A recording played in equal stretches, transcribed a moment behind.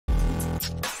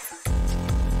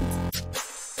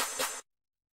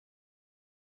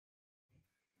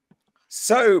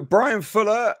So, Brian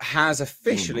Fuller has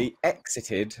officially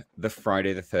exited the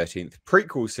Friday the 13th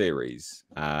prequel series,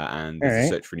 and there's a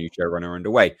search for a new showrunner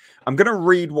underway. I'm going to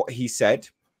read what he said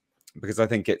because I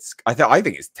think I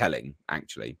think it's telling,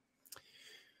 actually.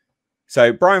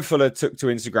 So, Brian Fuller took to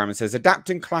Instagram and says,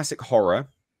 "Adapting classic horror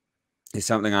is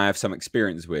something I have some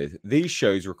experience with. These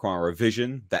shows require a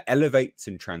vision that elevates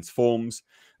and transforms,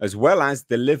 as well as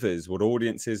delivers what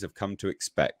audiences have come to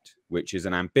expect, which is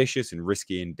an ambitious and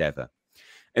risky endeavor.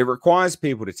 It requires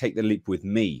people to take the leap with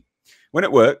me. When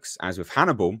it works, as with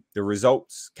Hannibal, the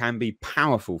results can be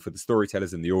powerful for the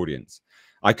storytellers and the audience.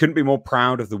 I couldn't be more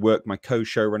proud of the work my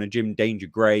co-showrunner Jim Danger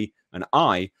Gray and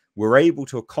I were able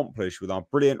to accomplish with our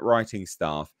brilliant writing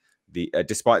staff,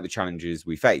 despite the challenges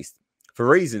we faced. For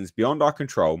reasons beyond our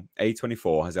control,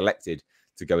 A24 has elected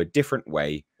to go a different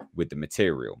way with the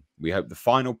material. We hope the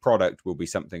final product will be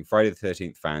something Friday the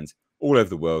 13th fans all over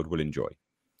the world will enjoy."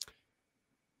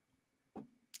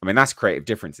 I mean, that's creative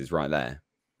differences right there,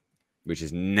 which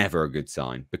is never a good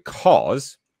sign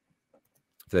because,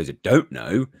 for those who don't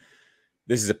know,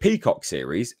 this is a Peacock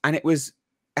series and it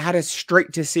had a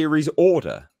straight to series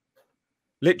order.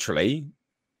 Literally,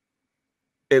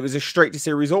 it was a straight to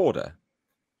series order.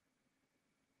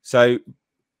 So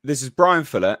this is Brian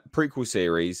Fuller, prequel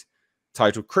series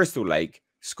titled Crystal Lake,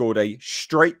 scored a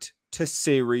straight to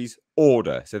series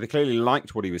order. So they clearly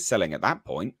liked what he was selling at that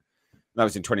point. That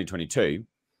was in 2022.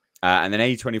 And then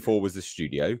A24 was the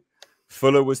studio.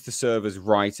 Fuller was to serve as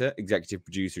writer, executive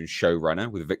producer, and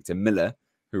showrunner with Victor Miller,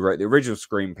 who wrote the original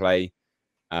screenplay,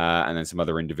 and then some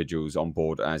other individuals on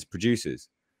board as producers.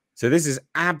 So this is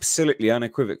absolutely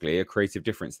unequivocally a creative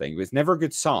difference thing. But it's never a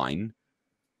good sign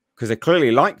because they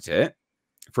clearly liked it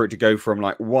for it to go from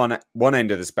like one end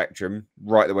of the spectrum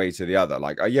right the way to the other.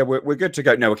 Like, oh yeah, we're good to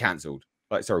go. No, we're cancelled.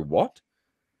 Like, sorry, what?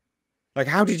 Like,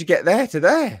 how did you get there to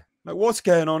there? Like, what's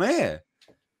going on here?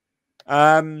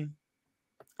 I mean,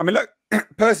 look,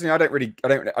 personally, I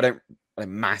don't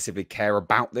massively care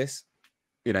about this.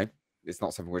 You know, it's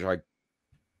not something which I,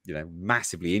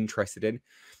 massively interested in.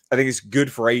 I think it's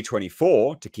good for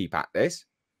A24 to keep at this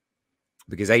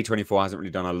because A24 hasn't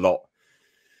really done a lot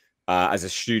as a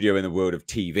studio in the world of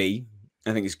TV.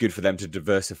 I think it's good for them to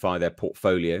diversify their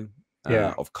portfolio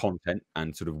of content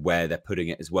and sort of where they're putting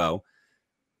it as well.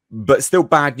 But still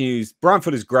bad news. Brian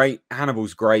Fuller's great.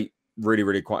 Hannibal's great. Really,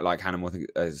 really quite like Hannibal. I think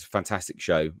it's a fantastic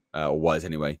show, or was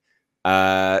anyway.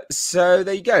 So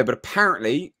there you go. But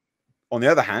apparently, on the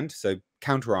other hand, so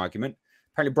counter argument,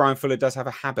 apparently Brian Fuller does have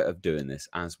a habit of doing this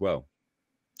as well,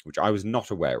 which I was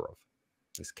not aware of.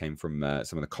 This came from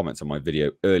some of the comments on my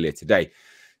video earlier today.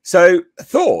 So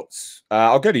thoughts?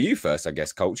 I'll go to you first, I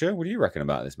guess. Culture. What do you reckon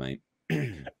about this, mate?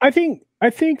 I think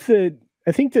that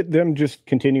them just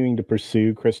continuing to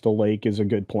pursue Crystal Lake is a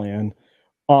good plan.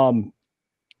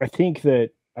 I think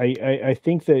that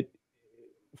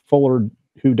Fuller,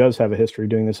 who does have a history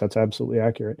doing this, that's absolutely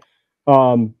accurate,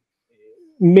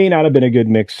 may not have been a good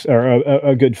mix or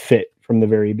a good fit from the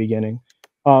very beginning.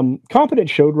 Competent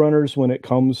showrunners when it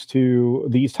comes to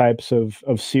these types of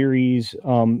series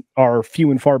are few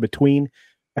and far between.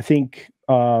 I think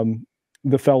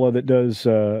the fella that does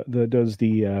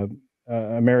the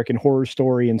American Horror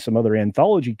Story and some other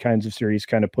anthology kinds of series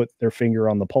kind of put their finger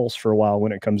on the pulse for a while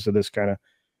when it comes to this kind of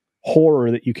horror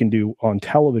that you can do on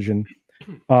television.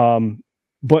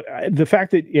 But the fact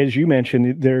that, as you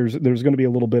mentioned, there's going to be a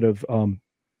little bit of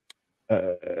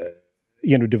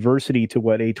diversity to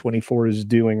what A24 is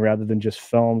doing rather than just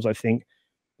films. I think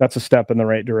that's a step in the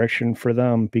right direction for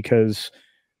them because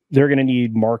they're going to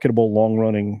need marketable,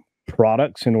 long-running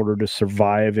products in order to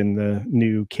survive in the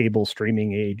new cable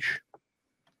streaming age.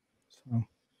 So,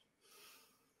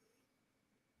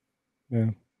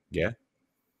 yeah.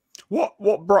 What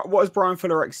has Brian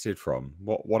Fuller exited from?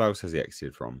 What else has he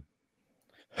exited from?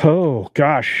 Oh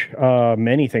gosh,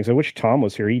 many things. I wish Tom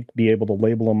was here. He'd be able to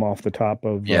label them off the top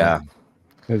of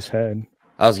his head.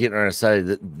 I was getting ready to say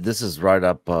that this is right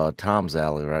up Tom's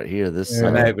alley right here. This I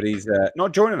know, but he's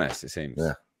not joining us, it seems.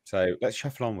 Yeah. So let's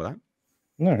shuffle on with that.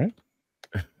 All right.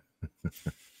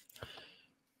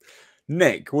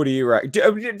 Nick, what do you reckon?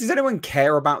 Does anyone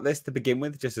care about this to begin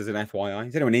with, just as an FYI?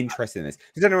 Is anyone interested in this?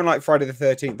 Does anyone like Friday the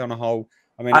 13th on a whole?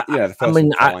 I mean, the first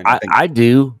I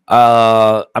do.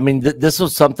 I mean, this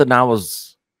was something I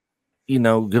was,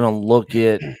 gonna look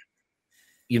at.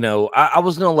 I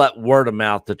was gonna let word of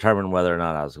mouth determine whether or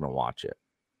not I was gonna watch it.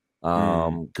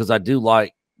 Because I do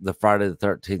like the Friday the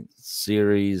 13th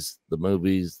series, the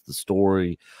movies, the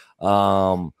story.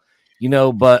 But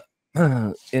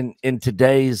in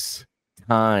today's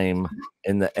time,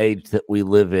 in the age that we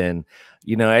live in,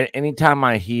 anytime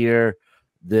I hear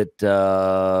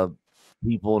that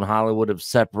people in Hollywood have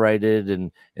separated,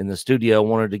 and the studio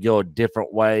wanted to go a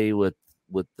different way with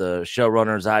the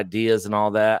showrunners' ideas and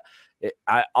all that.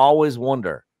 I always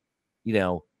wonder,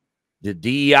 did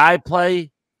DEI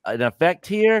play an effect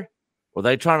here? Were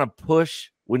they trying to push?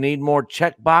 We need more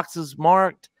check boxes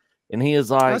marked, and he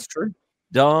is like, That's true.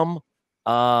 Dumb.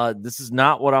 This is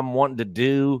not what I'm wanting to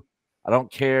do. I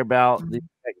don't care about the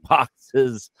check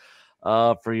boxes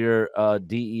for your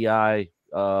DEI,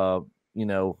 paychecks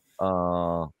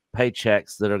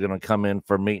that are going to come in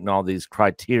for meeting all these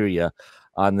criteria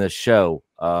on this show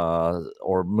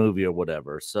or movie or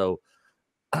whatever. So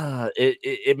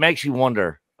it makes you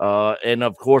wonder. And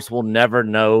of course, we'll never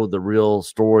know the real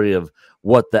story of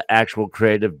what the actual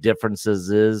creative differences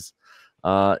is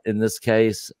in this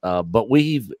case. But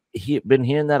we've been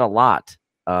hearing that a lot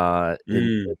in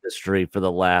the industry for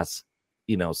the last,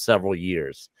 several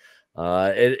years.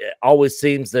 It always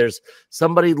seems there's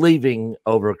somebody leaving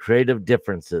over creative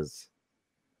differences.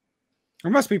 It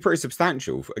must be pretty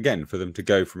substantial, again, for them to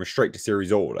go from a straight to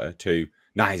series order to,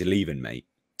 nah, he's leaving, mate.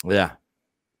 Yeah.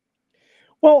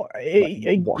 Well,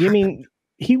 he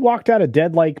walked out of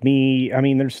Dead Like Me. I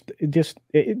mean, there's just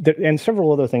and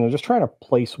several other things. I'm just trying to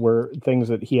place where things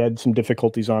that he had some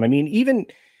difficulties on. I mean, even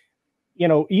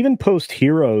post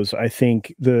Heroes, I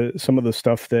think some of the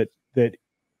stuff that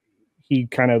he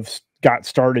kind of got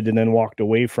started and then walked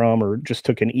away from, or just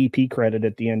took an EP credit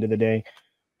at the end of the day.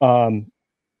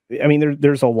 I mean,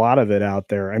 there's a lot of it out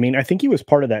there. I mean, I think he was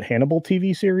part of that Hannibal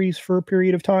TV series for a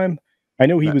period of time. I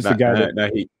know he was the guy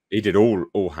he did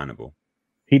all Hannibal.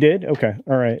 He did? Okay.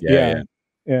 All right. Yeah.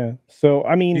 So,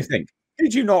 I mean,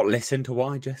 did you not listen to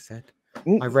what I just said?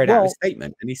 I read out a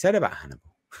statement and he said about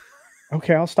Hannibal.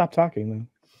 Okay. I'll stop talking then.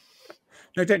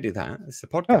 No, don't do that. It's a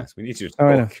podcast. We need you to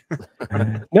talk.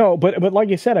 No, but like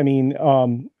you said, I mean,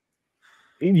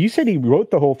 you said he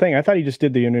wrote the whole thing. I thought he just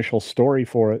did the initial story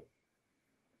for it.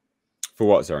 For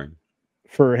what? Sorry.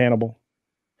 For Hannibal.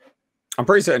 I'm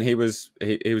pretty certain he was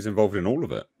involved in all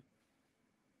of it.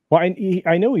 Well,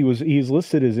 I know he's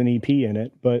listed as an EP in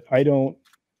it, but I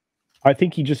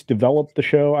think he just developed the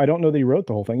show. I don't know that he wrote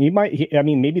the whole thing.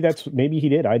 Maybe he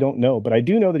did. I don't know, but I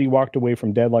do know that he walked away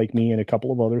from Dead Like Me and a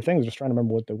couple of other things. Just trying to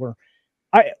remember what they were.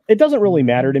 It doesn't really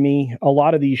matter to me. A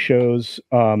lot of these shows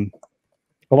got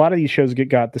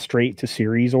the straight to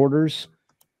series orders.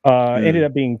 Ended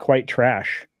up being quite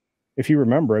trash. If you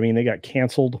remember, I mean, they got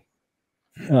canceled.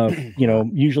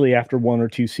 Usually after 1 or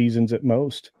 2 seasons at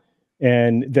most.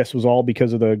 And this was all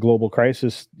because of the global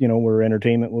crisis, where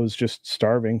entertainment was just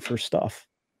starving for stuff.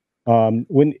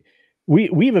 When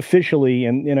we've officially,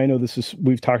 and I know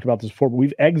we've talked about this before, but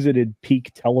we've exited peak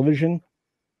television.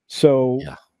 So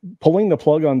pulling the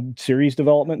plug on series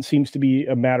development seems to be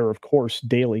a matter of course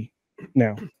daily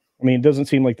now. I mean, it doesn't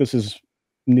seem like this is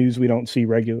news we don't see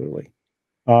regularly.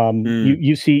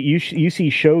 You see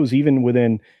shows even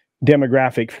within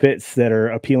demographic fits that are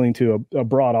appealing to a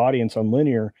broad audience on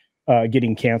linear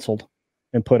getting canceled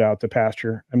and put out to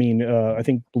pasture. I mean, I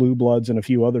think Blue Bloods and a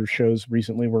few other shows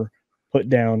recently were put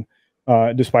down,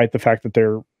 despite the fact that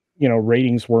their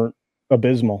ratings weren't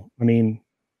abysmal. I mean,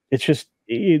 it's just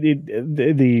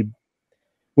when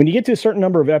you get to a certain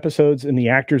number of episodes and the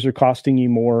actors are costing you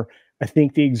more, I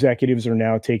think the executives are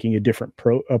now taking a different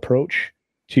approach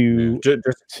to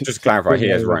just clarify. He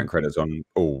has writing credits on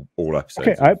all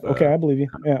episodes. Okay, I believe you.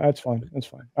 Yeah, that's fine. That's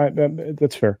fine.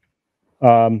 That's fair.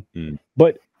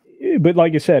 But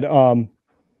like I said, I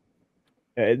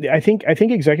think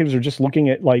executives are just looking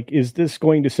at, like, is this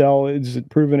going to sell? Is it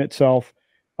proven itself?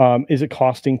 Is it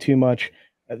costing too much?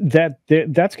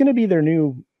 That's going to be their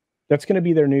new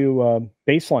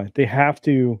baseline. They have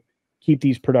to keep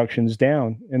these productions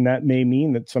down, and that may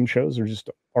mean that some shows are just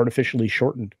artificially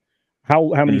shortened.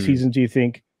 How many seasons do you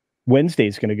think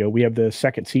Wednesday's going to go? We have the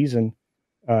second season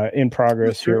in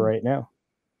progress here right now.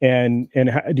 And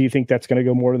do you think that's going to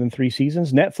go more than 3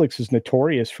 seasons? Netflix is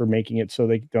notorious for making it so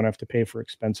they don't have to pay for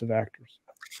expensive actors.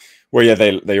 Well, yeah,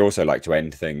 they also like to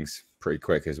end things pretty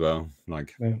quick as well,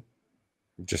 like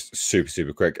just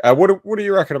super quick. What do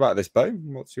you reckon about this, Bo?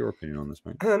 What's your opinion on this,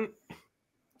 mate?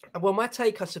 Well, my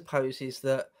take, I suppose, is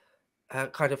that I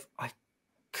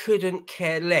couldn't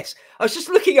care less. I was just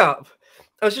looking up.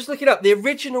 The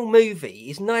original movie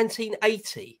is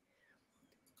 1980.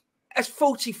 That's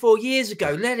 44 years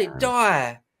ago. Let it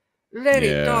die. Let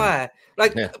it die.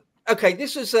 Okay,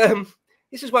 this is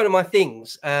one of my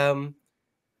things.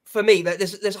 For me,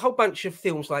 there's a whole bunch of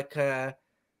films like the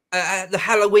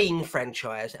Halloween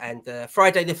franchise and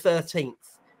Friday the 13th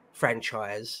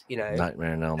franchise.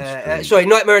 Nightmare on Elm Street.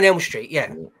 Nightmare on Elm Street.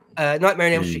 Yeah, Nightmare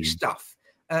on Elm Street stuff.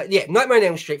 Nightmare on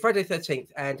Elm Street, Friday the 13th,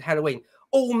 and Halloween.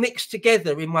 all mixed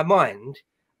together in my mind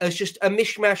as just a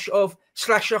mishmash of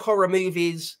slasher horror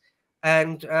movies.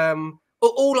 And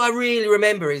all I really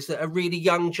remember is that a really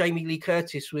young Jamie Lee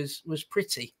Curtis was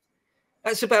pretty.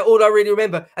 That's about all I really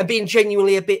remember. And being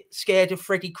genuinely a bit scared of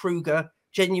Freddy Krueger,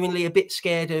 genuinely a bit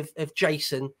scared of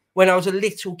Jason when I was a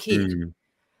little kid.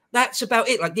 That's about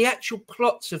it. Like the actual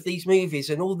plots of these movies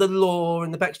and all the lore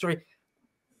and the backstory,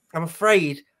 I'm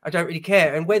afraid I don't really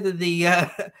care. And whether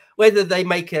whether they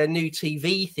make a new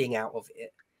TV thing out of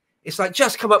it, it's like,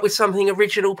 just come up with something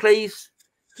original, please.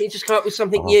 Can you just come up with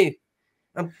something new?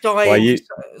 I'm dying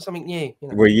for something new.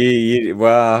 You know?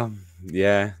 Well,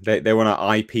 yeah, they want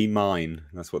to IP mine.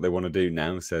 That's what they want to do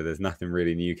now. So there's nothing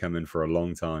really new coming for a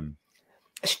long time.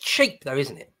 It's cheap, though,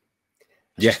 isn't it?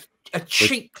 Yeah, a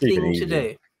cheap thing to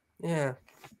do. Yeah,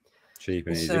 cheap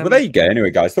and easy. Well, there you go. Anyway,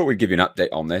 guys, thought we'd give you an update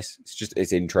on this.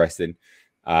 It's interesting.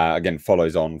 Again,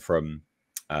 follows on from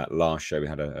last show. We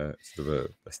had a sort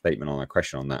of a statement on a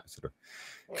question on that sort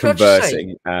of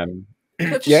conversing. Can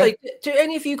I just say, do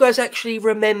any of you guys actually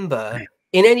remember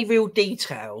in any real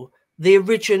detail the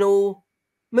original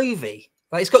movie?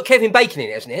 Like, it's got Kevin Bacon in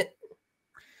it, hasn't it?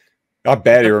 I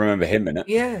barely remember him in it.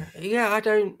 Yeah, I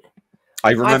don't.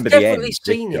 I remember I've definitely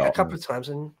seen it a couple of times,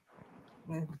 and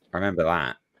I remember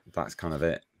that. That's kind of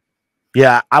it.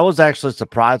 Yeah, I was actually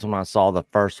surprised when I saw the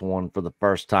first one for the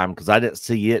first time because I didn't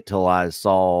see it till I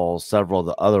saw several of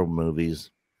the other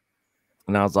movies,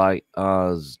 and I was like,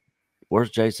 "Where's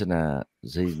Jason at?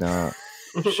 Is he not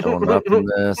showing up in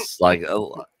this?" Like,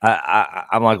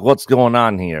 I'm like, "What's going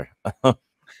on here?"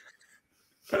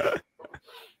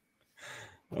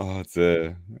 Oh,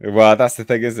 well, that's the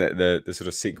thing, isn't it? The sort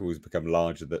of sequels become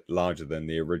larger than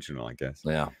the original, I guess.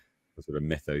 Yeah, the sort of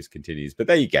mythos continues. But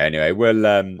there you go. Anyway,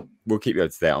 we'll keep you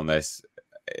up to date on this.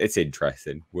 It's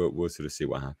interesting. We'll sort of see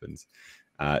what happens.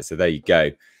 So there you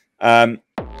go.